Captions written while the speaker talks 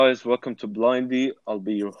Guys, welcome to Blindy. I'll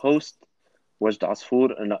be your host, Wajd asfour,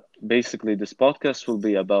 and basically this podcast will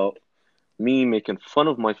be about me making fun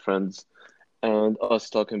of my friends and us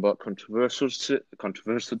talking about controversial shit.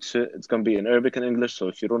 Controversial shit. It's gonna be in Arabic and English, so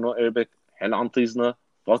if you don't know Arabic, hell antizna,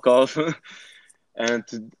 fuck off.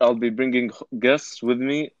 I'll be bringing guests with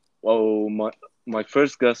me. Oh, my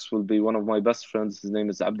first guest will be one of my best friends. His name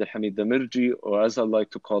is Abdulhammid Damirji, or as I like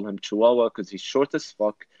to call him, Chihuahua, because he's short as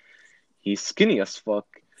fuck. He's skinny as fuck.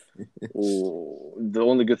 Oh, the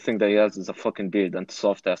only good thing that he has is a fucking beard and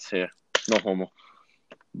soft ass hair. No homo.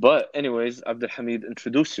 But anyways, Abdulhamid,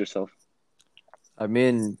 introduce yourself. I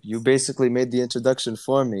mean, you basically made the introduction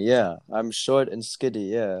for me. Yeah, I'm short and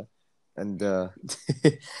skinny. Yeah, and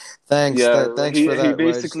thanks, Yeah, thanks he for he that, Wajd.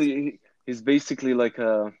 basically he's basically like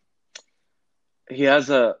he has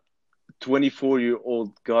a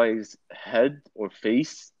 24-year-old guy's head or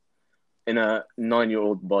face in a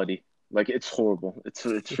 9-year-old body. Like it's horrible. It's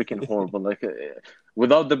freaking horrible. Like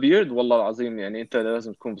without the beard, والله العظيم يعني انت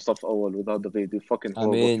لازم تكون بصف اول without the beard. You're fucking I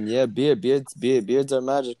horrible. mean, yeah, beards are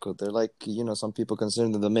magical. They're like, some people consider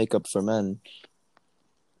them the makeup for men.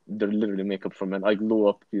 They're literally makeup for men. I grew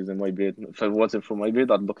up using my beard. If it wasn't for my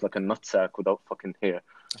beard, I'd look like a nutsack without fucking hair.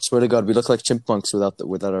 I swear to God, we look like chipmunks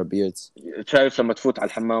without our beards. شايف لما تفوت على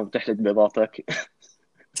الحمام وتحلق بيضاتك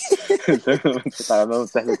لما تفوت على الحمام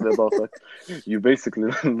وتحلق بيضاتك you basically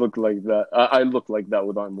look like that. I look like that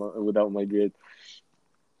without my beard.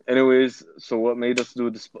 Anyways, so what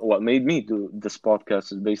made me do this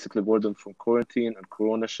podcast is basically boredom from quarantine and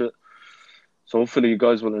corona shit. So hopefully you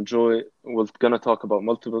guys will enjoy. We're gonna talk about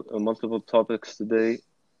multiple topics today.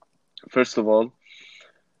 First of all,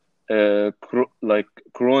 like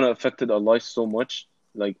corona affected our lives so much.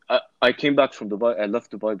 Like I came back from Dubai. I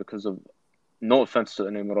left Dubai because of, no offense to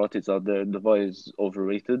any Emiratis out there, Dubai is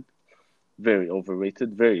overrated,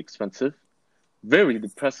 very expensive, very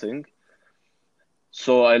depressing.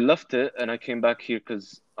 So I left it and I came back here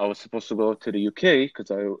because I was supposed to go to the UK because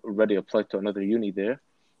I already applied to another uni there.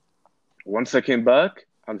 Once I came back,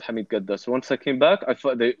 Hamid get this. Once I came back,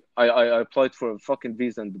 I applied for a fucking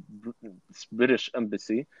visa in the British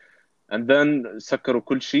embassy, and then سكروا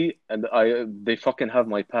كل شيء, and they fucking have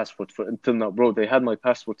my passport for until now, bro. They had my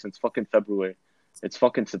passport since fucking February. It's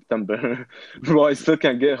fucking September. Bro, I still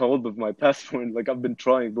can't get a hold of my passport. Like, I've been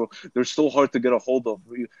trying, bro. They're so hard to get a hold of.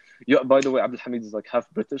 Yeah, by the way, Abdul Hamid is like half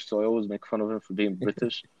British, so I always make fun of him for being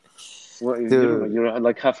British. Well, you don't know, Dude, you're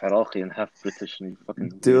like half Iraqi and half British, and you fucking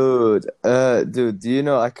weird. dude, do you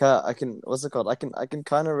know I can what's it called? I can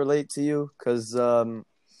kind of relate to you because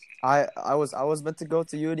I was meant to go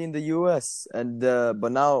to uni in the US, and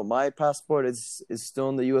but now my passport is still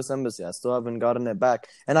in the US embassy. I still haven't gotten it back,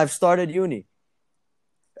 and I've started uni.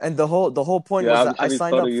 And the whole point Yeah, was Abdul that Hamid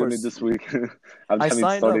started uni this week. Abdul I Hamid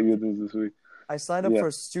signed started up uni this week. I signed up Yeah. for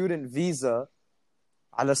a student visa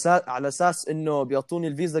على اساس انه بيعطوني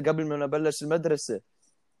الفيزا قبل ما ابلش المدرسة.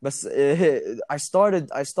 بس I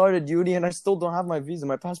started uni and I still don't have my visa.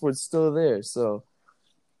 My passport's still there, so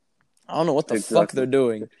I don't know what the fuck Exactly. they're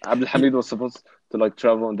doing. Abdul Hamid was supposed to like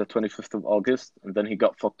travel on the 25th of August, and then he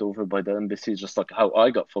got fucked over by the embassy, just like how I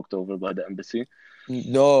got fucked over by the embassy.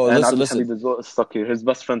 No, And listen, Abdul listen. Hamid is stuck here. His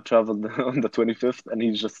best friend traveled on the 25th, and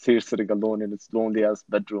he's just here sitting alone in his lonely ass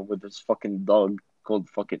bedroom with his fucking dog called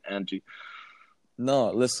fucking Angie. No,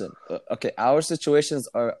 listen. Okay, our situations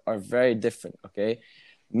are very different, okay?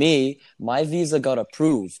 My visa got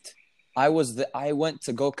approved. I went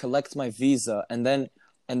to go collect my visa, and then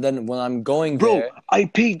when I'm going Bro, there, I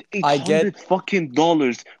paid I get 800 fucking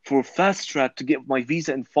dollars for fast track to get my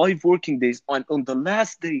visa in 5 working days. On the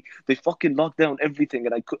last day, they fucking locked down everything,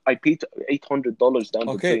 and I paid $800 down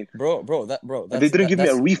the okay, drain, bro, and they didn't give me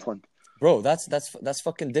a that's refund. bro, that's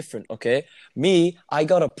fucking different, okay? I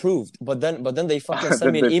got approved, but then they fucking sent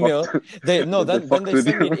Then me an they email. fucked. They no, Then they then fucked they with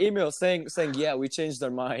sent me an you. email saying yeah, we changed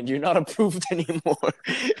our mind. You're not approved anymore.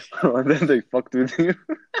 And then they fucked with you.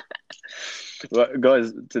 Well, guys,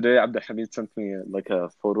 today Abdul Hamid sent me like a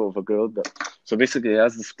photo of a girl that. So basically, he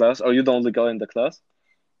has this class. Are you the only guy in the class?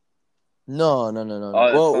 No. It's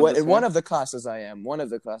Well, not this in one one. of the classes I am. One of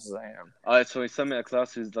the classes I am. So he sent me a class.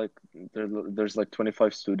 He's like, there's like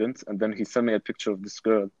 25 students, and then he sent me a picture of this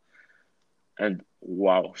girl, and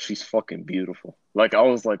wow, she's fucking beautiful. Like I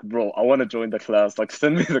was like, bro, I want to join the class. Like,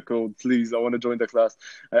 send me the code, please. I want to join the class.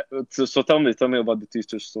 So tell me about the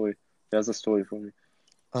teacher's story. He has a story for me.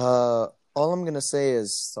 All I'm gonna say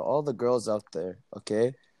is to all the girls out there, okay?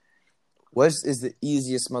 Wes is the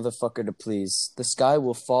easiest motherfucker to please. This guy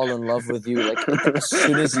will fall in love with you like as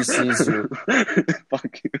soon as he sees you.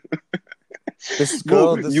 Fuck you.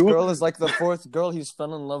 Bro, This girl is like the fourth girl he's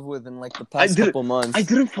fell in love with in like the I past didn't, couple I months.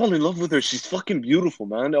 didn't fall in love with her. She's fucking beautiful,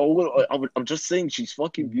 man. I'm just saying she's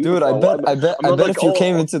fucking Dude, I beautiful. bet, I bet, I'm I not bet like, if you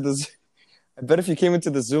came oh, into this, I bet if you came into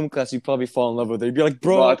the Zoom class, you'd probably fall in love with her. You'd be like,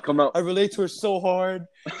 bro, bro, I'd come out. I relate to her so hard.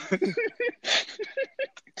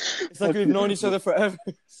 It's like Fuck we've known each you. other forever.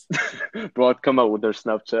 Bro, I'd come out with their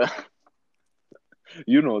Snapchat.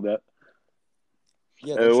 You know that.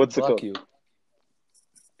 Yeah, then she'd What's it block called? you.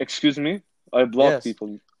 Excuse me? I block Yes.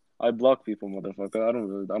 people. I block people,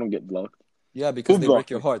 motherfucker. I don't get blocked. Yeah, Who because they break blocked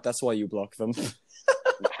your me? heart. That's why you block them. Do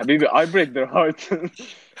Habibi, I break their heart. you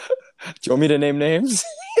want me to name names?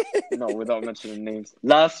 No, without mentioning names.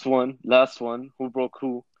 Last one. Who broke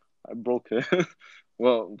who? I broke her.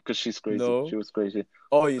 Well, because she's crazy. No. She was crazy.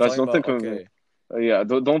 Oh, you're Guys, talking don't about, think of me. okay. Yeah,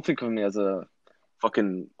 don't think of me as a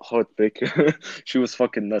fucking heartbreaker. She was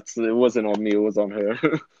fucking nuts. It wasn't on me. It was on her.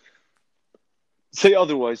 Say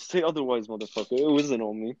otherwise. Say otherwise, motherfucker. It wasn't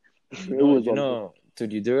on me. It was on her.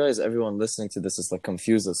 Dude, you do realize everyone listening to this is like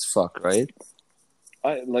confused as fuck, right?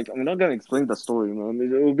 I'm not gonna explain the story, man.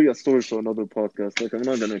 It will be a story for another podcast. Like, I'm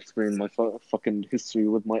not gonna explain my fucking history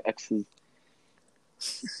with my exes.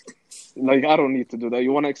 Like, I don't need to do that.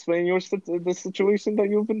 You want to explain the situation that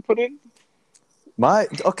you've been put in? My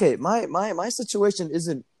situation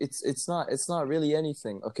isn't it's not really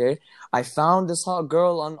anything, okay? I found this hot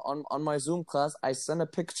girl on my Zoom class. I sent a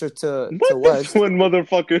picture to What this Wajd. one,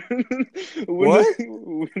 motherfucker? when What?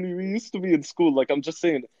 when we used to be in school, like, I'm just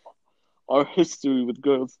saying, our history with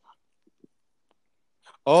girls.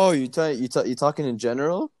 Oh, you talking in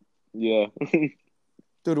general? Yeah,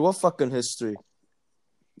 Dude, what fucking history?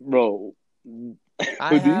 bro. I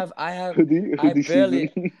Hoodie, have I have I hoodie season.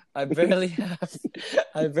 barely I barely have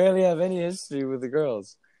I barely have any history with the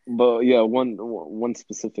girls. But yeah, one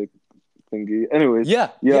specific thingy. Anyways, Yeah,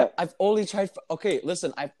 yeah. I've only tried. Okay,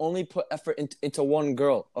 listen, I've only put effort into one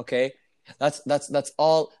girl. Okay, that's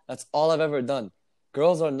all. That's all I've ever done.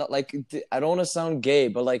 Girls are not like. I don't want to sound gay,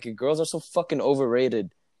 but like girls are so fucking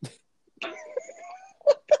overrated.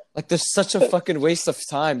 Like, there's such a fucking waste of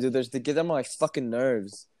time, dude. They get on my fucking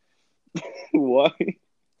nerves. Why?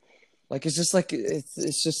 Like, it's just like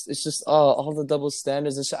it's just all the double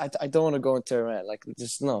standards and shit. I don't want to go into a rant. Like,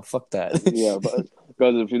 just no, fuck that. Yeah, but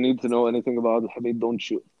guys, if you need to know anything about Hamid, don't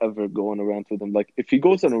you ever go on a rant with him. Like, if he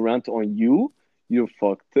goes on a rant on you, you're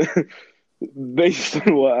fucked. Based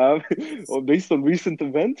on what happened, or based on recent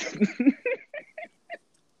events.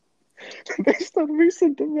 Based on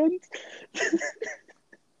recent events.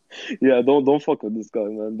 Yeah, don't fuck with this guy,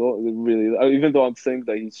 man. Don't really. Even though I'm saying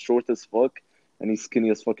that he's short as fuck and he's skinny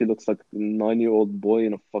as fuck, he looks like a 9-year-old boy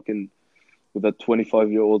in a fucking with a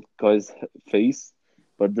 25-year-old guy's face.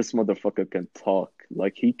 But this motherfucker can talk.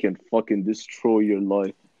 Like, he can fucking destroy your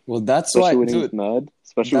life. Well, that's Especially why, when he's dude. mad.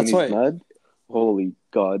 Especially when That's he's why. mad. Holy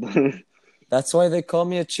God. That's why they call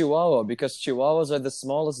me a Chihuahua, because Chihuahuas are the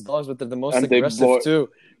smallest dogs, but they're the most and they aggressive bark, too.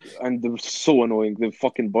 and they're so annoying. They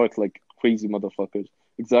fucking bark like crazy motherfuckers.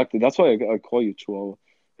 Exactly. That's why I call you Chihuahua.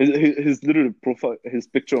 His literal profile, his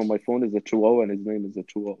picture on my phone is a Chihuahua, and his name is a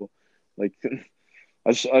Chihuahua. Like,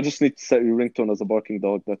 I just need to set your ringtone as a barking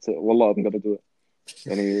dog. That's it. Wallah, I'm gonna do it.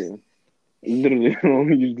 And literally,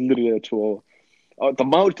 you're literally a Chihuahua.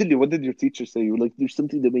 What did your teacher say? You were like, there's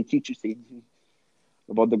something that my teacher said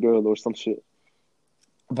about the girl or some shit.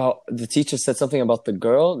 About the teacher said something about the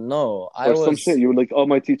girl? No, I Or some shit. was You were like, oh,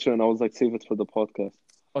 my teacher. And I was like, save it for the podcast.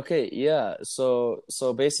 okay. Yeah. So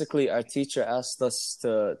basically, our teacher asked us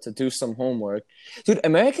to do some homework. Dude,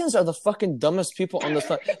 Americans are the fucking dumbest people on this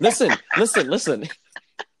planet. Listen.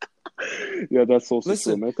 Yeah, that's also true.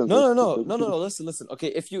 Listen, Americans are stupid. no. Listen. Okay,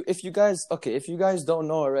 if you guys don't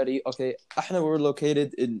know already, okay, احنا were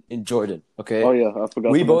located in Jordan. Okay, Oh, yeah. I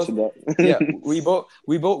forgot we to both, mention that. yeah,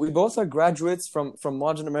 we both are graduates from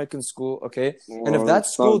modern American school. Okay, and if Well, that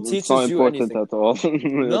school it's not teaches you important anything, at all. Okay,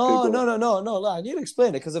 no, go on. no, I need to explain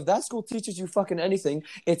it, because if that school teaches you fucking anything,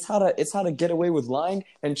 it's how to get away with lying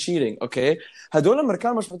and cheating. Okay, هدول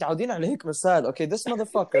الأمريكان مش متعودين على هيك مثال. Okay, this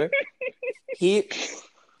motherfucker, he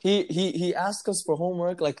he asked us for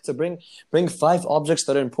homework, like to bring 5 objects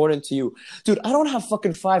that are important to you. Dude, I don't have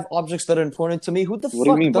fucking 5 objects that are important to me. Who the What do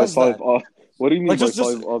you fuck mean by does that? what do you mean Like, by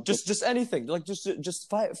five objects? just anything. Like, just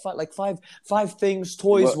five things,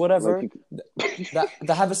 toys, What, whatever, like,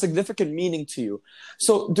 that have a significant meaning to you.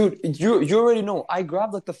 So, dude, you already know. I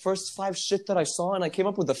grabbed like the first 5 shit that I saw, and I came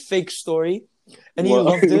up with a fake story, and he what,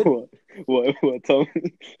 loved it. what, tell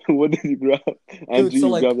me, what did you grab? Dude, Angie, so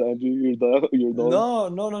you like, grabbed Angie, your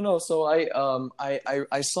dog? no. So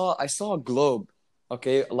I saw a globe.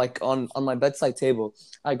 okay, like on my bedside table.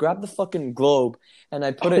 I grabbed the fucking globe and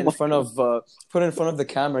I put it Oh in my front God. of the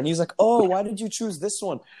camera, and he's like, "Oh, why did you choose this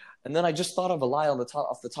one?" And then I just thought of a lie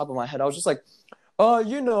off the top of my head. I was just like, "Oh,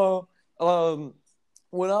 um,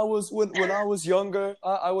 when I was younger,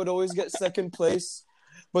 I would always get second place,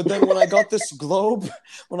 but then when I got this globe,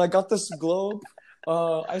 when I got this globe."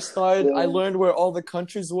 I Yeah. learned where all the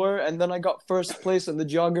countries were, and then I got first place in the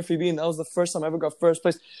geography bee, and that was the first time I ever got first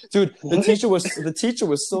place. Dude, What? the teacher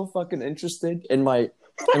was so fucking interested in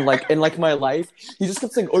like my life. He just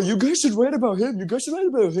kept saying, "Oh, you guys should write about him. You guys should write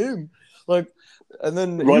about him." Like, and then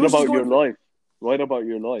he Write was just about your going, life. Write about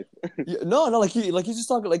your life. yeah, no, he's just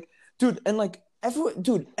talking like, dude, and like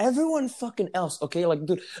everyone fucking else, okay, like,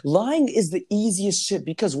 dude, lying is the easiest shit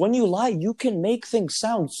because when you lie, you can make things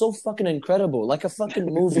sound so fucking incredible, like a fucking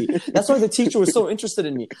movie. That's why the teacher was so interested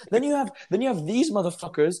in me. Then you have these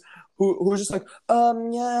motherfuckers who are just like,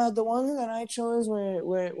 yeah, the ones that I chose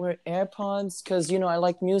were AirPods because I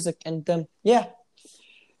like music, and yeah,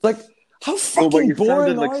 like, how Bro, but fucking you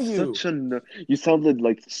sounded boring like are you? such a you sounded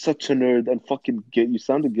like such a nerd and fucking gay. You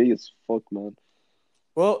sounded gay as fuck, man.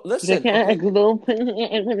 Well, He's like, listen, yeah, okay, globe,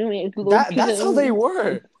 globe that's how they killer.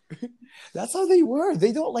 were. That's how they were.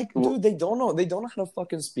 They don't like, dude. They don't know how to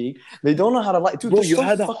fucking speak. They don't know how to like, dude. Bro, They're you so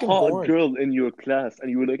had a fucking hot boring. girl in your class,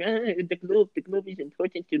 and you were like, the globe is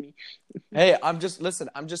important to me. Hey, I'm just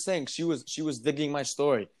saying she was digging my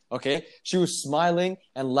story. Okay, she was smiling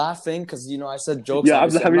and laughing because I said jokes. Yeah,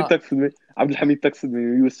 Obviously, I'm Abdulhammid not. texted me. Abdulhammid texted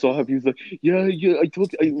me. He was so happy. He was like, yeah,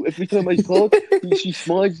 yeah. Every time I talk, she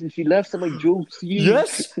smiles and she laughs at my jokes. Yeah.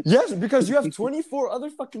 Yes, because you have 24 other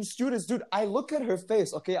fucking students, dude. I look at her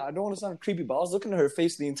face. Okay, I don't want to sound creepy, but I was looking at her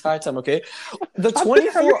face the entire time. Okay, the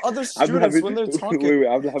Abdulhammid, 24 other students Abdulhammid, when they're talking, wait,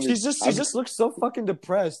 Abdulhammid, she just looks so fucking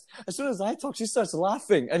depressed. As soon as I talk, she starts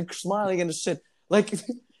laughing and smiling and shit. Like,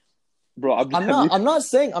 bro, Abdulhammid. I'm not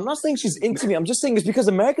saying she's into me. I'm just saying it's because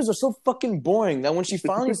Americans are so fucking boring that when she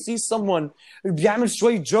finally sees someone بيعمل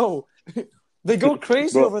شوي Joe, they go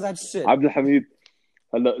crazy Bro, over that shit. Abdulhammid,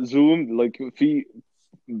 هلا Zoom like في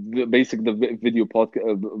basic the video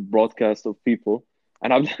podcast broadcast of people,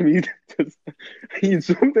 and Abdulhammid just he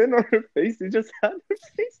zoomed in on her face. He just had her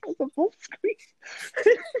face on the full screen.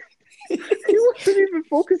 He wasn't even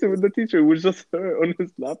focusing with the teacher. It was just her on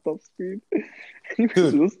his laptop screen. He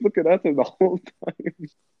was Dude, just looking at her the whole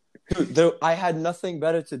time. I had nothing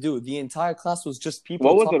better to do. The entire class was just people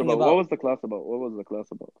What was it talking about? What about. was the class about? What was the class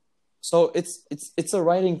about? So it's a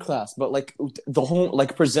writing class, but like the home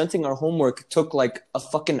like presenting our homework took like a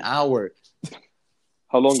fucking hour.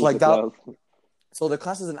 How long So is like the that. class? So the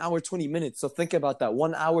class is an hour 20 minutes. So think about that: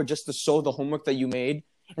 1 hour just to show the homework that you made,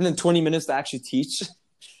 and then 20 minutes to actually teach.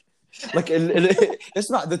 Like it's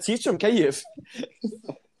not the teacher مكيف.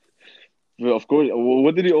 Well, of course.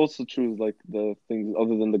 What did he also choose? Like the things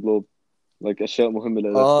other than the globe, like أشياء مهمة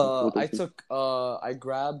للمفروض I فيه. took I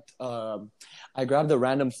grabbed a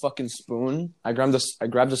random fucking spoon. I grabbed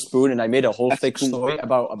a spoon and I made a whole A fake spoon. story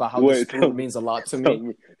about how the Wait, tell spoon me, means a lot to tell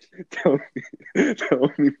me. me, tell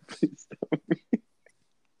me, please.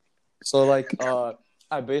 So like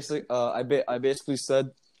I basically said,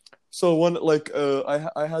 so one like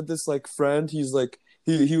I had this like friend. He's like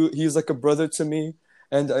he's like a brother to me,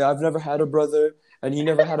 and I've never had a brother, and he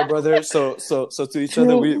never had a brother. So to each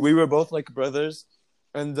other, Bro, we were both like brothers,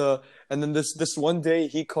 and then this one day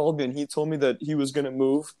he called me and he told me that he was gonna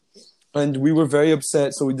move, and we were very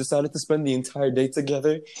upset. So we decided to spend the entire day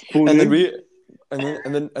together, and then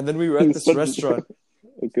spooning. we were at this restaurant.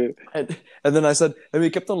 Okay. And then I said, and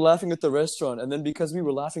we kept on laughing at the restaurant. And then because we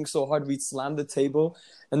were laughing so hard, we'd slam the table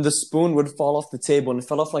and the spoon would fall off the table and it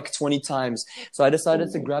fell off like 20 times. So I Oh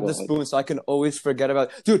decided to my grab the God. spoon so I can always forget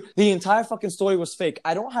about it. Dude, the entire fucking story was fake.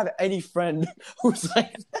 I don't have any friend who's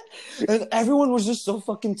like that. And everyone was just so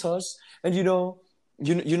fucking touched. And you know,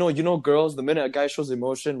 girls, the minute a guy shows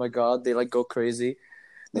emotion, my God, they like go crazy.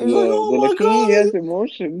 They're like, Yeah, oh they're my like, he God. has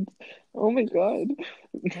emotions. Oh my God.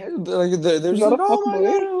 They're He's just not like, a oh my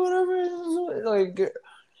fuckboy. God, whatever. Like,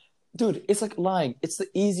 dude, it's like lying. It's the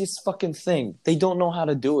easiest fucking thing. They don't know how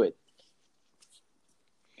to do it.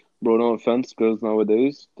 Bro, no offense, girls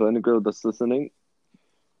nowadays. To any girl that's listening,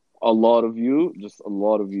 a lot of you, just a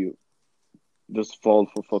lot of you, just fall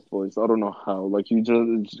for fuckboys. I don't know how. Like you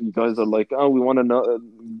guys are like, oh, we want a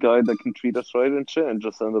guy that can treat us right and shit, and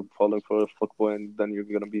just end up falling for a fuckboy, and then you're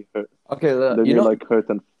gonna be hurt. Okay, Then you're like hurt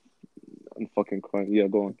and fucking crying. Yeah,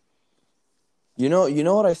 go on. you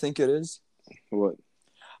know what I think it is. What?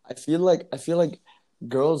 I feel like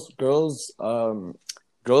girls want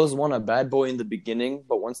a bad boy in the beginning,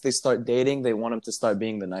 but once they start dating, they want him to start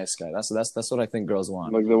being the nice guy. That's what I think girls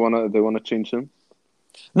want. Like they wanna change him?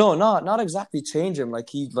 No, not exactly change him. Like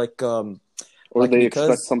he Or like they expect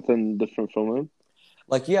because something different from him.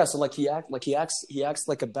 like yeah, so like he acts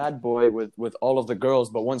like a bad boy with all of the girls,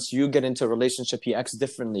 but once you get into a relationship, he acts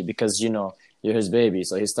differently because you know you're his baby.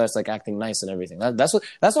 So he starts like acting nice and everything. That's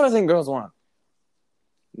what I think girls want.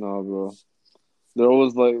 Nah, bro. They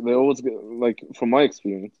always get like from my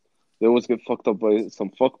experience, they always get fucked up by some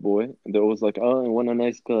fuck boy, and they're always like, oh, I want a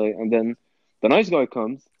nice guy, and then the nice guy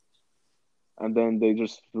comes, and then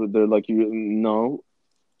they're like, you no,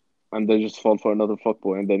 and they just fall for another fuck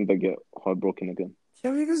boy, and then they get heartbroken again,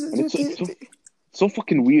 Yeah, because and it's so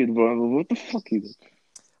fucking weird, bro. What the fuck is it?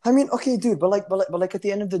 I mean, okay, dude, but like at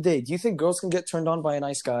the end of the day, do you think girls can get turned on by a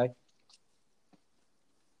nice guy?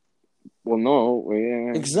 Well, no,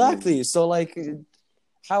 yeah, Exactly. So like,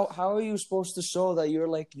 how are you supposed to show that you're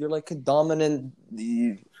like a dominant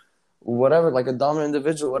whatever, like a dominant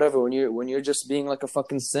individual, whatever, when you're just being like a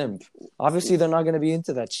fucking simp? Obviously, they're not gonna be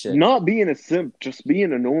into that shit. not being a simp, just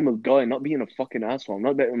being a normal guy, not being a fucking asshole.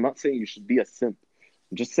 I'm not saying you should be a simp.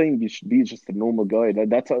 I'm just saying you should be just a normal guy.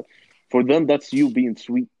 For them, that's you being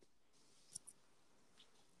sweet.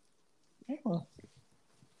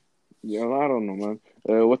 Yeah, I don't know, man.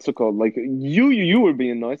 What's it called? Like you were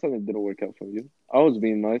being nice, and it didn't work out for you. I was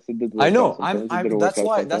being nice, it did I work out know. sometimes. It I'm. didn't work out That's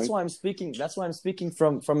sometimes. why I'm speaking. That's why I'm speaking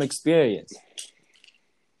from experience.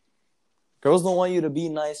 Girls don't want you to be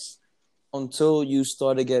nice until you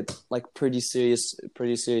start to get like pretty serious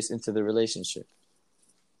into the relationship.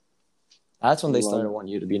 That's when they start Like, to want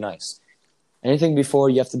you to be nice. Anything before,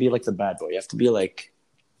 you have to be like the bad boy. You have to be like,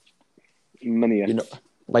 maniac. you know,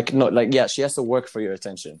 like no, like yeah, she has to work for your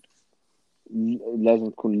attention. لازم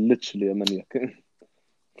تكون literally a maniac.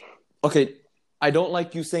 Okay, I don't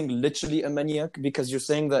like you saying literally a maniac because you're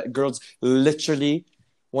saying that girls literally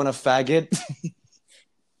want a faggot.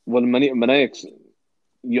 Well, maniacs,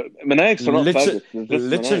 maniacs are not faggots. They're just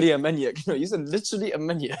Literally maniacs. a maniac. No, you said literally a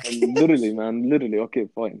maniac. Literally, man. Literally. Okay,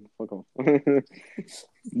 fine. Fuck off.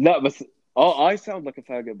 No, but I sound like a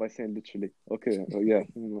faggot by saying literally. Okay, yeah.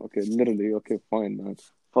 Okay, literally. Okay, fine, man.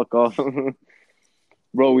 Fuck off.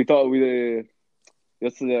 Bro, we thought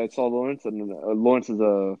yesterday I saw Lawrence, and Lawrence is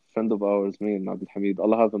a friend of ours, me and Abdulhammid.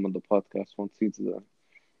 I'll have him on the podcast once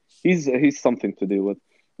he's something to do with.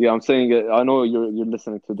 Yeah, I'm saying it. I know you're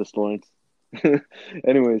listening to this, Lawrence.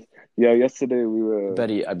 Anyways, yeah, yesterday we were.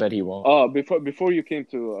 I bet he won't. Oh, before you came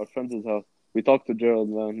to our friend's house, we talked to Gerald,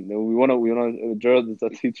 man. We wanna. Gerald is a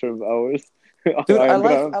teacher of ours. Dude, I am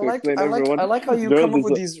gonna have to explain I everyone. like how you come Gerald up is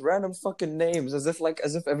with a. these random fucking names as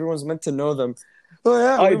if everyone's meant to know them. Oh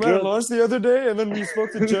yeah, I we met at Gerald. Lawrence the other day, and then we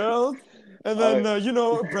spoke to Gerald, and then I.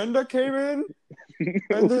 Brenda came in, and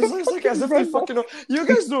Who there's the it's fuck like as is if they Brenda? fucking know. You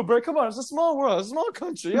guys know, Brenda. Come on, it's a small world, a small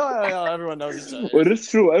country. Yeah. Everyone knows each other. Well,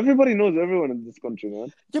 it's true. Everybody knows everyone in this country,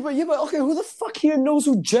 man. Yeah, but okay, who the fuck here knows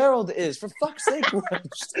who Gerald is? For fuck's sake,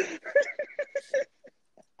 Wedge.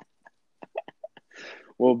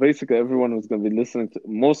 Well, basically, everyone who's going to be listening to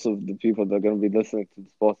most of the people that are going to be listening to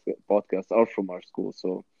this podcast are from our school,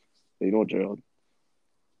 so they know Gerald.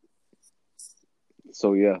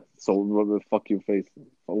 So yeah, so fuck your face.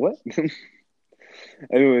 What?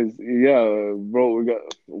 Anyways, yeah, bro, we got.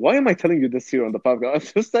 Why am I telling you this here on the podcast? I'll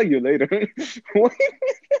just tell you later. Why?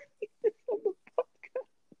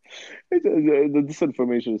 This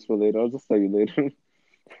information is for later. I'll just tell you later.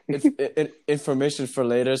 Information for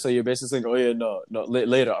later. So you're basically saying, oh yeah, no,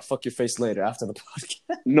 later. I'll fuck your face later after the podcast.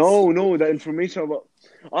 No, the information about.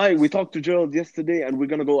 We talked to Gerald yesterday, and we're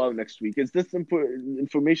gonna go out next week. Is this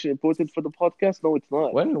information important for the podcast? No, it's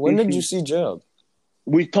not. When did you see Gerald?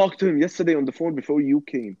 We talked to him yesterday on the phone before you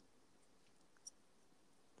came.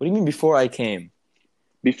 What do you mean before I came?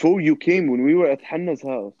 Before you came, when we were at Hannah's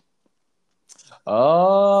house.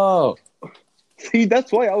 Oh. See,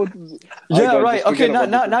 that's why I was. Yeah, Guys, right. just Okay, forget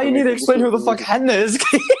about this now you need to information. explain who the fuck Hannah is.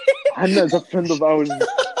 Hannah is a friend of ours.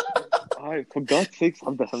 For God's sakes,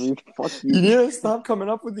 Abdulhammid, fuck You you. need to stop coming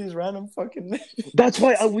up with these random fucking names. That's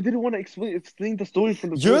why we didn't want to explain the story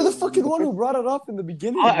from the You're the first. fucking one who brought it up in the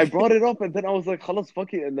beginning. I brought it up, and then I was like, "Khalas,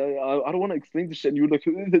 fuck it," and I don't want to explain the shit. And you were like,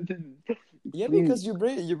 Yeah, because you're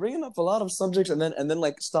bringing up a lot of subjects and then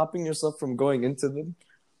like stopping yourself from going into them.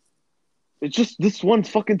 it's just this one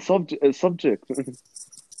fucking subject.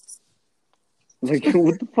 Like,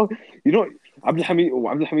 what the fuck?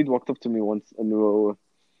 Abdulhamid walked up to me once, and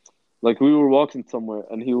we were walking somewhere,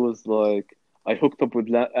 and he was like, "I hooked up with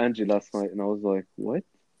Angie last night," and I was like, "What?"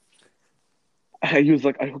 He was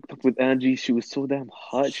like, I hooked up with Angie. She was so damn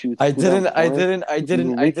hot. She was I so damn didn't, I fine. didn't, I We didn't,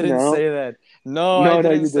 were I making didn't out. say that. No, I No, no,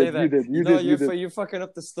 didn't you say did. You that. did. You No, did. You did. you're fucking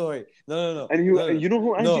up the story. No, no, no, And no, no, you know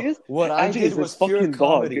who Angie no. is? What I Angie did is his was pure fucking dog.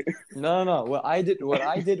 comedy. No, no, no. What I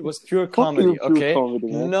did was pure Fucking comedy. pure Okay. comedy,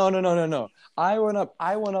 man. No, no, no, no, no. I went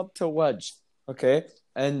up to Wedge. Okay,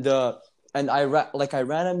 and I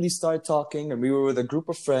randomly started talking, and we were with a group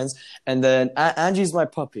of friends, and then Angie's my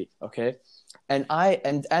puppy. Okay, and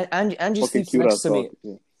Angie Fucking sleeps cute next ass to dog. me.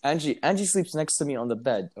 Yeah. Angie sleeps next to me on the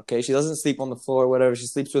bed. Okay, she doesn't sleep on the floor or whatever. She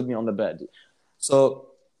sleeps with me on the bed. So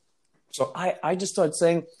I just started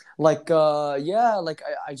saying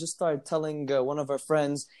I just started telling one of our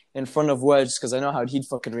friends in front of Wedge because I know how he'd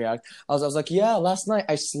fucking react. I was like, yeah, last night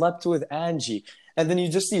I slept with Angie, and then you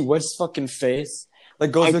just see Wedge's fucking face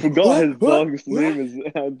like goes I like, forgot his dog's what? name is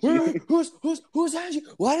Angie. Who's Angie?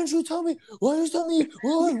 Why didn't you tell me? Why didn't you tell me?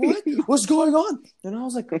 What? What's going on? And I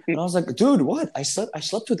was like, dude, what? I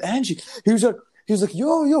slept with Angie. He was like,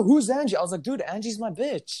 yo, who's Angie? I was like, dude, Angie's my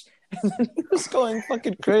bitch. And then he was going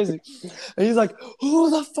fucking crazy. And he's like, who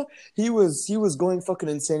the fuck? He was going fucking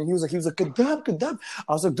insane. And he was like, kadab.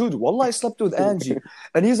 I was like, dude, wallah, I slept with Angie.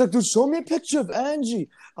 And he's like, dude, show me a picture of Angie.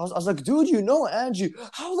 I was like, dude, you know Angie.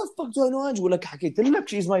 How the fuck do I know Angie? We're like,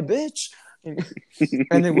 she's my bitch.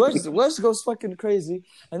 And then West goes fucking crazy.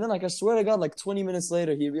 And then, like, I swear to God, like 20 minutes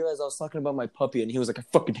later, he realized I was talking about my puppy. And he was like, I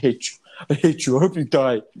fucking hate you. I hate you. I hope you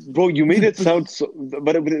die. Bro, you made it sound so.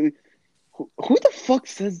 Who the fuck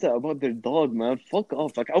says that about their dog, man? Fuck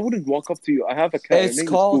off. Like, I wouldn't walk up to you. I have a cat. Her name is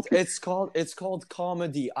Cookie. It's called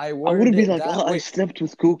comedy. I I worded wouldn't be it like, that oh, I way. slept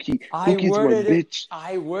with Cookie. Cookie's my bitch.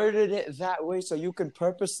 I worded it that way so you could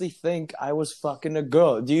purposely think I was fucking a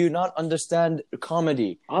girl. Do you not understand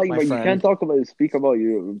comedy, my But you friend? can't speak about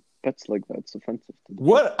your pets like that. It's offensive to the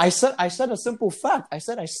What? I said a simple fact. I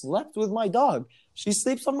said I slept with my dog. She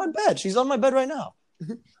sleeps on my bed. She's on my bed right now.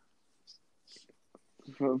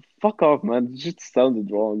 Fuck off, man. It just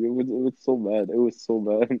sounded wrong. It was so bad. It was so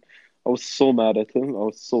bad. I was so mad at him. I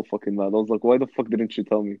was so fucking mad. I was like, why the fuck didn't you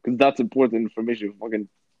tell me? Because that's important information. You fucking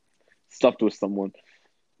slept with someone.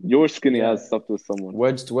 Your skinny Yeah. ass slept with someone.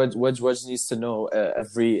 Wedge needs to know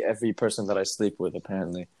every person that I sleep with,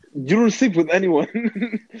 apparently. You don't sleep with anyone.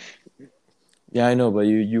 Yeah, I know, but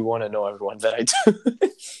you want to know everyone that I do.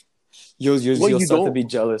 You'll start to don't. be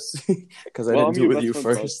jealous because I Well, didn't I'm do it your with you best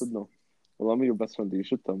friend, so I first. should know. Well, I'm your best friend. You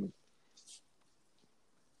should tell me.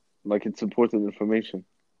 Like, it's important information.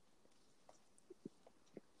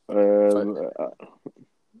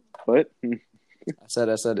 What?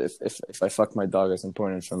 I said if I fuck my dog, it's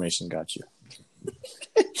important information. Got you.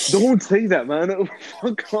 Don't say that, man.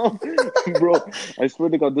 Fuck off, bro. I swear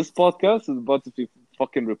to God, this podcast is about to be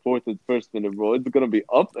fucking reported first minute, bro. It's gonna be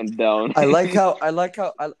up and down. I like how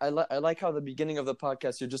the beginning of the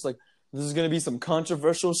podcast you're just like, this is gonna be some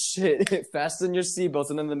controversial shit. Fasten your seatbelts,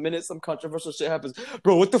 and then the minute some controversial shit happens,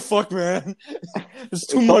 bro, what the fuck, man? It's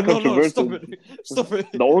too It's much. not No, controversial. stop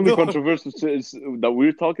it. The only No. controversial shit that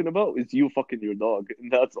we're talking about is you fucking your dog,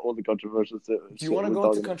 and that's the only controversial shit. Do you want to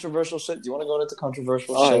go into controversial shit? Do you want to go into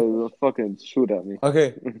controversial shit? Fucking shoot at me.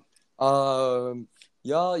 Okay.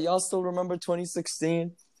 Y'all still remember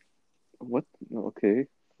 2016? What? Okay.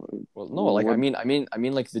 Well, no, like What? I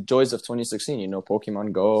mean, like the joys of 2016. You know,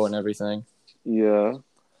 Pokemon Go and everything. Yeah.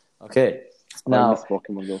 Okay. I Now, miss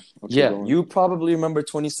Pokemon Go. Okay, yeah, go on. you probably remember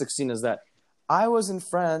 2016 as that. I was in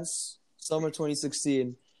France, summer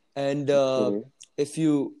 2016, and Okay. if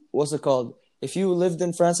you what's it called? If you lived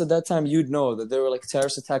in France at that time, you'd know that there were like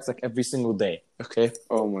terrorist attacks like every single day. Okay.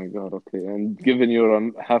 Oh my God. Okay. And given you're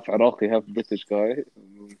a half Iraqi, half British guy,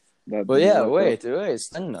 that But didn't yeah, work out. wait,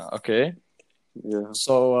 Stenna, okay. Yeah.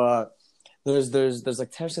 So there's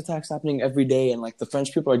like terrorist attacks happening every day, and like the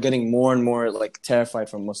French people are getting more and more like terrified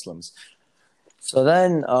from Muslims. So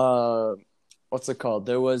then what's it called?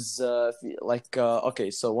 There was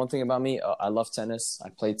okay, so one thing about me, I love tennis. I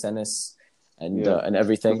play tennis and Yeah. and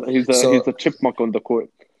everything. He's a chipmunk on the court.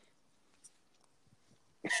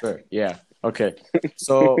 Sure, yeah. Okay.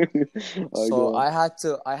 So Go on.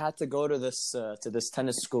 I had to go to this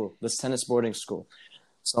tennis school, this tennis boarding school.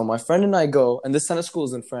 So my friend and I go, and this tennis school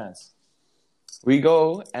is in France. We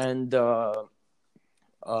go, and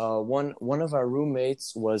one of our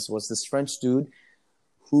roommates was this French dude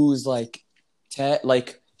who's like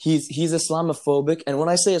he's Islamophobic, and when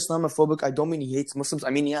I say Islamophobic, I don't mean he hates Muslims. I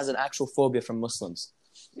mean he has an actual phobia from Muslims.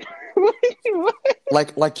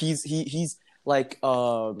 Like he's like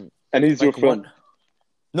And he's your like friend.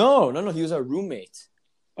 No, he was our roommate.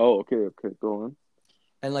 Oh, okay, go on.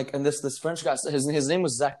 And this French guy, his name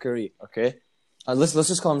was Zachary. Okay, let's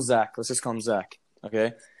just call him Zach.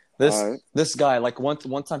 Okay, Alright. This guy, like one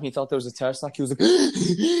time he thought there was a terrorist attack. He was like,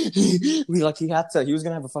 he was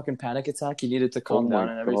gonna have a fucking panic attack. He needed to Oh calm my down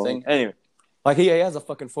and god. everything. Anyway, like he has a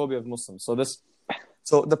fucking phobia of Muslims.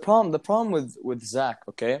 So the problem with Zach,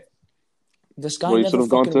 okay, this guy Well, you should never have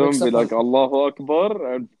gone fucking to him, wakes be up like, on. Allahu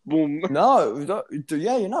Akbar, and boom. No,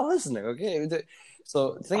 yeah, you're not listening, okay?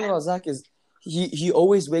 So the thing about Zach is he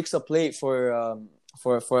always wakes up late for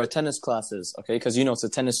tennis classes, okay? Because you know it's a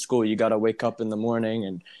tennis school, you gotta wake up in the morning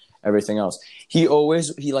and everything else. He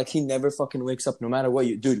never fucking wakes up no matter what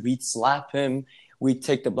you, dude. We'd slap him, we'd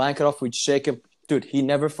take the blanket off, we'd shake him, dude. He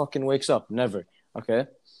never fucking wakes up, never, okay?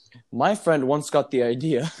 My friend once got the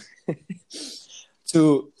idea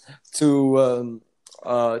to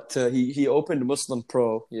he opened Muslim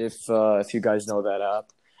Pro, if you guys know that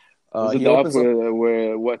app. Is it He the app opens up.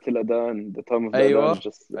 where وقت الأذان, the time of the adhan is Aywa,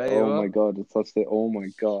 just, oh my aywa. god, it's such a, oh my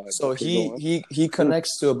god. So Okay, go on. he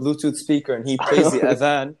connects to a Bluetooth speaker and he plays the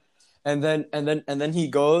adhan, and then he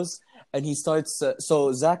goes and he starts.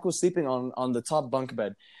 So Zach was sleeping on the top bunk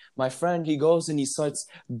bed. My friend, he goes and he starts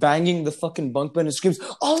banging the fucking bunk bed and screams,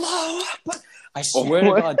 "Allahu Akbar!" I swear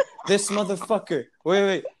to God, this motherfucker.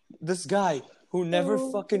 Wait, this guy who never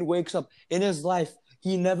fucking wakes up in his life.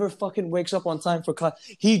 He never fucking wakes up on time for class.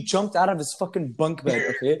 He jumped out of his fucking bunk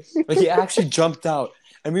bed, okay? Like he actually jumped out,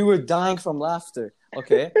 and we were dying from laughter,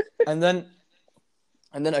 okay? And then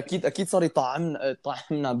أكيد صار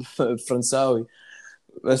يطعمنا بفرنساوي.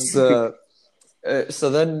 بس so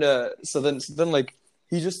then like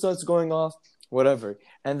he just starts going off, whatever.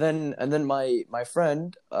 And then my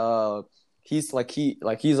friend, he's like,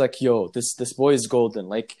 yo, this boy is golden.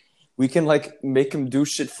 Like we can like make him do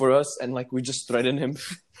shit for us, and like we just threaten him.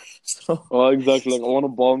 Oh, exactly. Like, I want to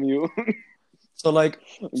bomb you. So like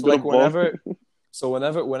Bomb.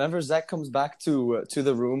 whenever Zach comes back to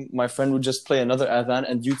the room, my friend would just play another adhan,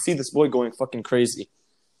 and you'd see this boy going fucking crazy.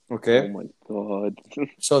 Okay. Oh my god.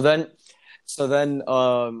 So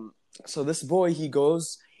this boy he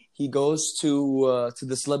goes to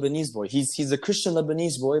this Lebanese boy. He's a Christian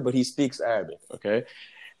Lebanese boy, but he speaks Arabic. Okay.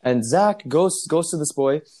 And Zach goes to this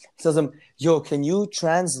boy. He tells him, "Yo, can you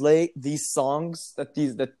translate these songs that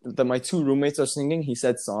my two roommates are singing?" He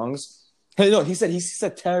said songs. Hey, no, he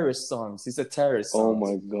said terrorist songs. He said terrorist songs. Oh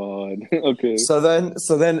my god. Okay. So then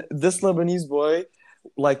this Lebanese boy,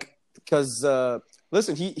 like, because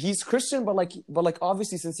listen, he's Christian, but like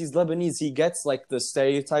obviously since he's Lebanese, he gets like the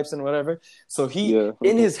stereotypes and whatever. So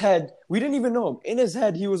in his head, we didn't even know him. In his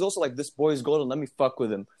head, he was also like, "This boy's golden. Let me fuck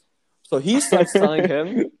with him." So he starts telling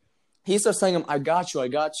him, "I got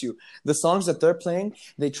you. The songs that they're playing,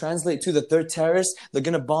 they translate to the third terrorist. They're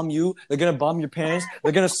gonna bomb you. They're gonna bomb your parents.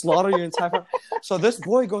 They're gonna slaughter your entire family." So this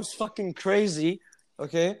boy goes fucking crazy.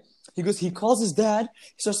 Okay, he calls his dad.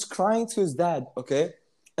 He starts crying to his dad. Okay,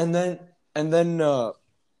 and then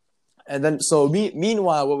so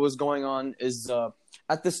meanwhile, what was going on is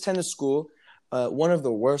at this tennis school, one of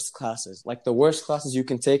the worst classes, like the worst classes you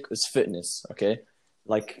can take, is fitness. Okay,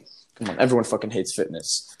 like. Come on, everyone fucking hates fitness.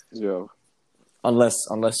 Yeah.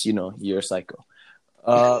 Unless you know you're a psycho.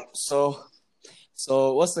 So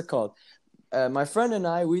what's it called? My friend and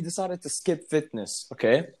I, we decided to skip fitness.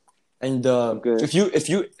 Okay, and if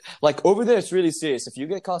you like over there, it's really serious. If you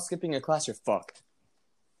get caught skipping a class, you're fucked.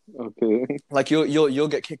 Okay. Like you'll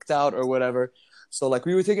get kicked out or whatever. So like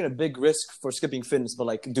we were taking a big risk for skipping fitness, but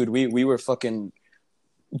like, dude, we were fucking.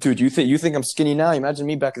 Dude, you think I'm skinny now? Imagine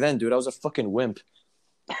me back then, dude. I was a fucking wimp.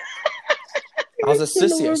 I was a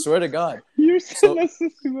sissy, I swear to God. You're still a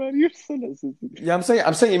sissy, man. You're still a sissy. Yeah, I'm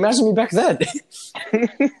saying, imagine me back then.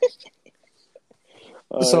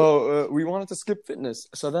 So we wanted to skip fitness.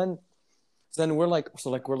 So then we're like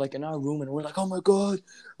in our room, and we're like, "Oh my God,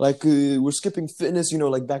 like we're skipping fitness." You know,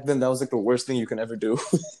 like back then that was like the worst thing you can ever do,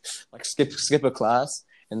 like skip a class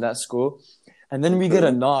in that school. And then we get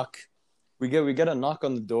a knock. We get a knock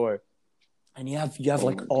on the door, and you have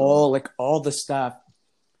like all the staff.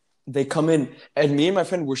 They come in, and me and my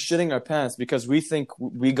friend were shitting our pants because we think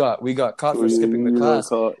we got caught for skipping the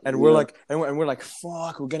class, and we're like,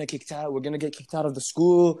 "Fuck, we're gonna get kicked out of the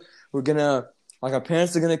school. We're gonna, like, our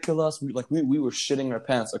parents are gonna kill us." We were shitting our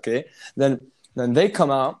pants. Okay, then they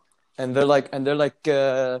come out, and they're like,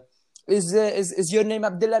 "Is your name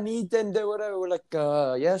Abdulhammid?" And whatever. We're like,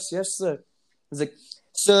 yes, sir." It's like,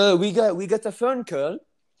 "So we got a phone call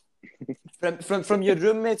from your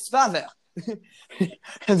roommate's father."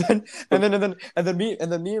 and then me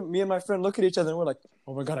and my friend look at each other, and we're like,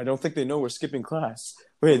 "Oh my God, I don't think they know we're skipping class.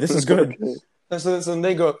 Wait, this is good." So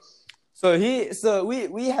they go, so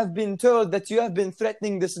we have been told that you have been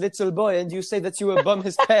threatening this little boy, and you say that you will bomb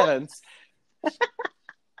his parents.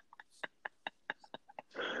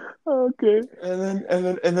 Okay.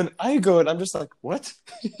 And then I go and I'm just like, what?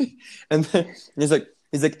 And then he's like,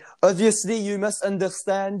 obviously you must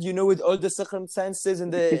understand, with all the circumstances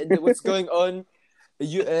and the what's going on.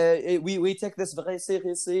 We take this very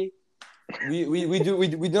seriously. We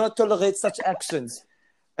do not tolerate such actions.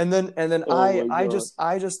 And then Oh I my I God. just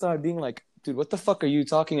I just started being like, dude, what the fuck are you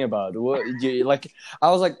talking about? What like I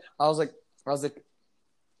was like I was like I was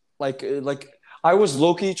like I was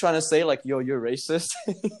low-key trying to say like, yo, you're racist.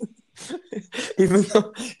 even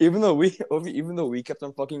though even though we kept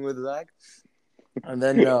on fucking with Zach. And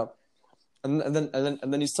then he started Bro,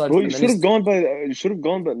 and then he's you should have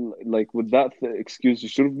gone by like with that excuse. You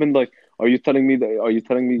should have been like, are you telling me no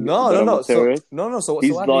that no I'm a no so terrorist? no no so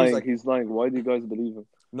He's what happened, he was lying. like, He's lying. Why do you guys believe him?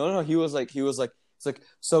 no, he was like, it's like,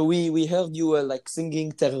 so we heard you were like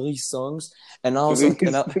singing terrorist songs, and I was like,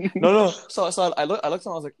 no, no, so I looked and I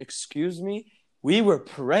was like, excuse me, we were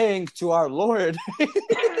praying to our Lord.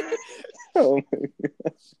 Oh my.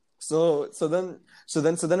 So then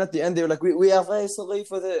at the end they were like, we are very sorry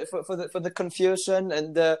for the confusion,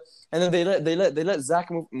 and then they let Zach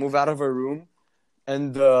move out of her room,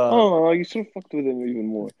 and Oh, you should have fucked with him even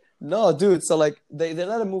more. no, dude, so like they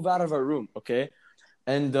let him move out of her room, okay.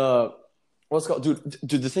 And what's called, dude.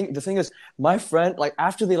 The thing is, my friend, like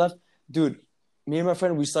after they left, dude, me and my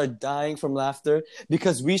friend, we started dying from laughter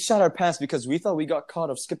because we shot our pants because we thought we got caught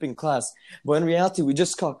of skipping class, but in reality, we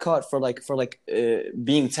just got caught for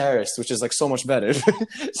being terrorists, which is like so much better.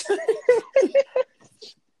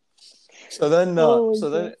 So then, Oh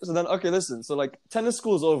my God. okay, listen. So like tennis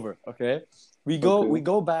school's over. Okay, we go Okay. we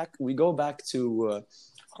go back we go back to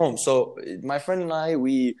home. So my friend and I,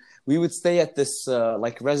 we would stay at this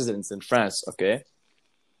like residence in France. Okay,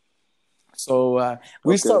 so Okay.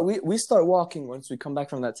 we start walking once we come back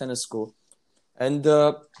from that tennis school, and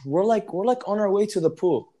we're like on our way to the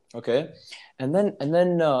pool. Okay, and then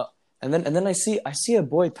I see a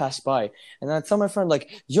boy pass by, and I tell my friend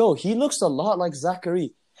like, yo, he looks a lot like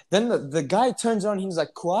Zachary. Then the guy turns around, he's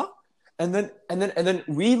like, quoi? And then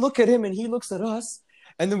we look at him and he looks at us.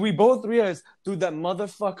 And then we both realize, dude, that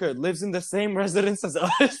motherfucker lives in the same residence as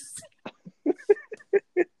us.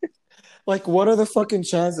 Like, what are the fucking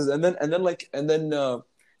chances?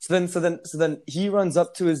 So then he runs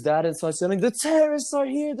up to his dad and starts yelling, "The terrorists are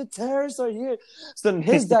here! The terrorists are here!" So then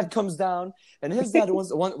his dad comes down, and his dad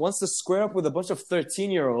wants to square up with a bunch of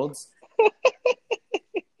 13-year-olds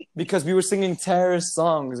because we were singing terrorist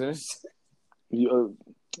songs, and it's You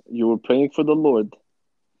were praying for the Lord.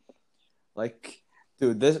 like,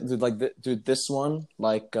 dude, this one,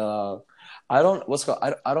 like, I don't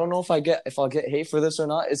know if I'll get hate for this or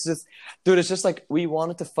not. It's just, dude, it's just like we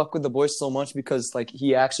wanted to fuck with the boy so much because like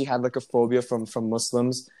he actually had like a phobia from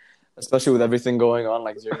Muslims, especially with everything going on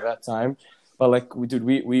like during that time. But like, we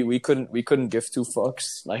couldn't give two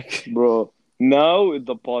fucks. Like, Bro, now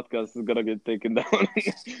the podcast is gonna get taken down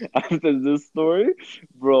after this story.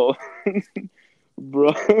 Bro.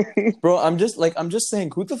 Bro. bro, I'm just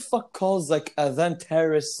saying, who the fuck calls like them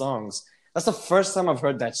terrorist songs? That's the first time I've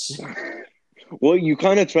heard that shit. Well, you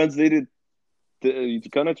kind of translated it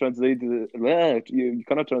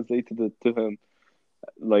to him.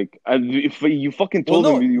 Like, and if you fucking Well,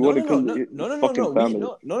 told him no, you no, want to no, no, kill no, no, his no, no, fucking no. We family.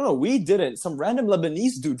 no, no, no, we didn't. Some random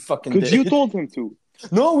Lebanese dude fucking Because you did. told him to.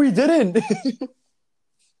 No, we didn't.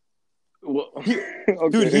 Well, He,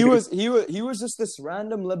 dude, he okay. was he was he was just this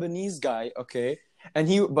random Lebanese guy, okay, and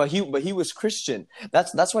he was Christian.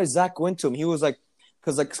 That's why Zach went to him. He was like,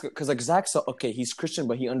 because Zach saw, okay, he's Christian,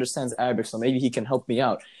 but he understands Arabic, so maybe he can help me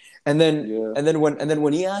out. And then Yeah.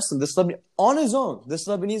 when he asked him, this Lebanese, on his own, this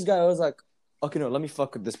Lebanese guy, I was like, okay, no, let me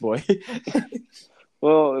fuck with this boy.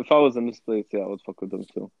 Well, if I was in this place, yeah, I would fuck with them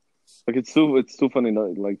too. Like, it's too funny.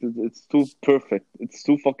 Like, it's too perfect. It's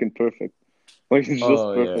too fucking perfect. Like, it's just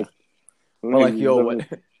Oh yeah. perfect. But Like, like, yo,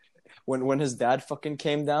 when his dad fucking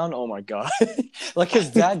came down, oh my god, like his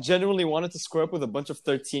dad genuinely wanted to square up with a bunch of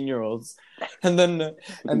 13-year-olds, and then and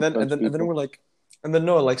fucking then and French then and then people. we're like, and then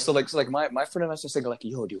no, like my friend and I started saying like,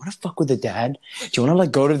 yo, do you want to fuck with the dad? Do you want to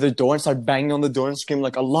like go to the door and start banging on the door and scream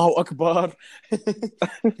like Allahu Akbar?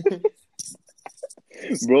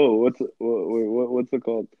 Bro, what's it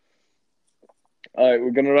called? All right,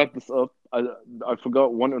 we're gonna wrap this up. I forgot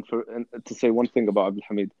to say one thing about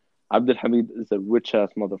Abdulhammid. Abdulhammid is a rich ass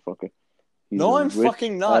motherfucker. He's a No, I'm rich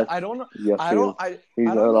fucking not. ass. I don't know. Yes, I he don't. is. I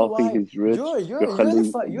He's a don't know Rafi. why. He's rich. You're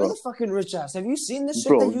the Bro, fucking rich ass. Have you seen the shit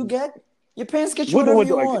that bro. you get? Your parents get you What whatever what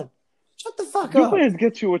you do I get? want. Shut the fuck Your up. parents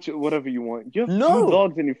get you whatever you want. You have two No,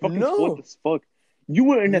 dogs and you're fucking spoiled no. as fuck. You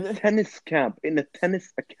were in a tennis camp, in a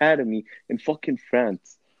tennis academy in fucking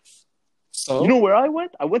France. You know So where I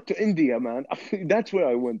went? I went to India, man. That's where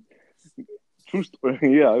I went. True story.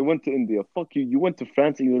 Yeah, I went to India. Fuck you. You went to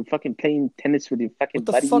France and you were fucking playing tennis with your fucking What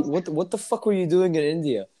the fuck? buddies. What the fuck were you doing in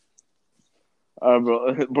India?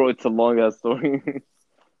 Bro, it's a long ass story.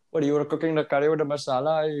 What, you were cooking the curry with the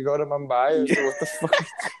masala? You go to Mumbai? So what the fuck?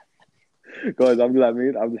 Guys,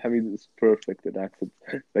 Abdulhammid is perfect in accents.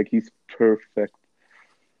 Like he's perfect.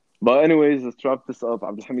 But anyways, let's wrap this up.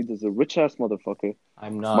 Abdulhamid is a rich ass motherfucker.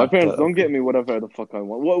 I'm My not, parents but don't okay. get me whatever the fuck I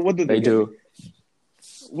want. What do they They get me? do.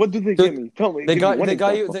 What do they get Dude, me? Tell me. they Give me got one they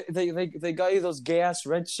got you example. they got you those gay ass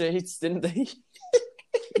red shades, didn't they?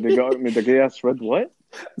 They got me the gay ass red what?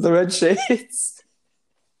 The red shades.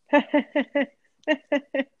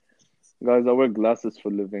 Guys, I wear glasses for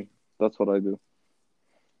a living. That's what I do.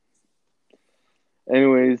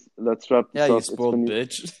 Anyways, let's wrap Yeah, this you up. It's spoiled been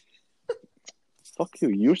bitch. fuck you.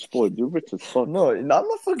 You're spoiled. You're rich as fuck. No, I'm not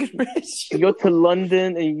fucking rich. You go to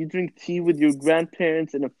London and you drink tea with your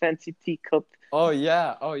grandparents in a fancy teacup. Oh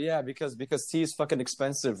yeah, because tea is fucking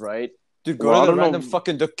expensive, right? Dude, go Well, to I the don't random know.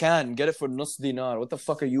 fucking dukkan, get it for nus dinar. What the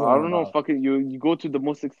fuck are you I on don't know. about? Fucking you go to the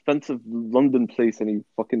most expensive London place and you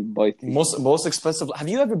fucking buy tea. Most expensive. Have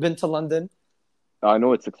you ever been to London? I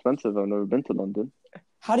know it's expensive. I've never been to London.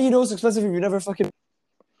 How do you know it's expensive if you never fucking?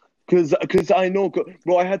 Cause I know,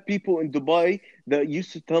 bro. I had people in Dubai that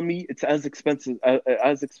used to tell me it's as expensive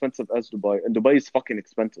as Dubai, and Dubai is fucking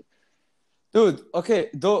expensive. Dude, okay,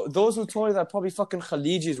 those who told me that are probably fucking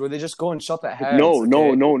Khalijis where they just go and shop at Harrods, No, no,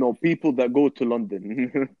 okay? no, no. People that go to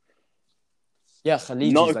London, Yeah,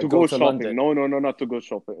 Khalijis not that to go go to shopping. London. No, no, no, not to go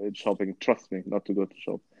shopping. Shopping. Trust me, not to go to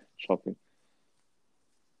shopping.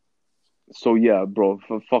 So yeah, bro,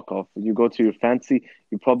 fuck off. You go to your fancy.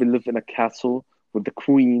 You probably live in a castle with the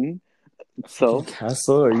queen A fucking itself.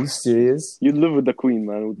 castle? Are you serious? You live with the queen,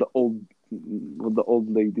 man, with the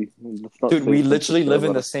old lady. Let's not Dude, say we offensive literally shit live in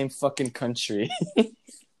about the her. same fucking country.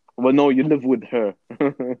 Well, no, you live with her.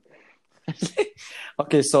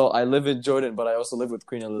 Okay, so I live in Jordan, but I also live with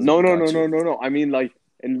Queen No, Elizabeth. no, no, Got you. no, no, no. I mean, like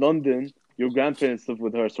in London, your grandparents live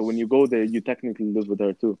with her, so when you go there, you technically live with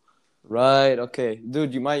her too. Right, okay.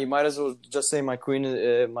 Dude, you might as well just say my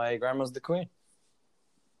grandma's the queen.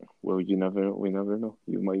 Well, we never know.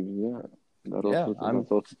 You might, yeah. Yeah,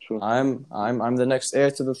 That's also true. I'm the next heir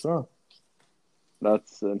to the throne.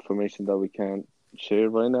 That's information that we can't share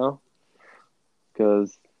right now,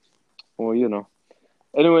 because, well, you know.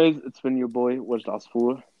 Anyways, it's been your boy, Wajd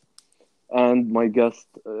Asfour, and my guest,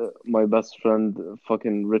 my best friend,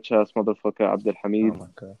 fucking rich ass motherfucker, Oh Abdulhamid. my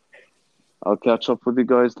god. I'll catch up with you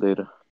guys later.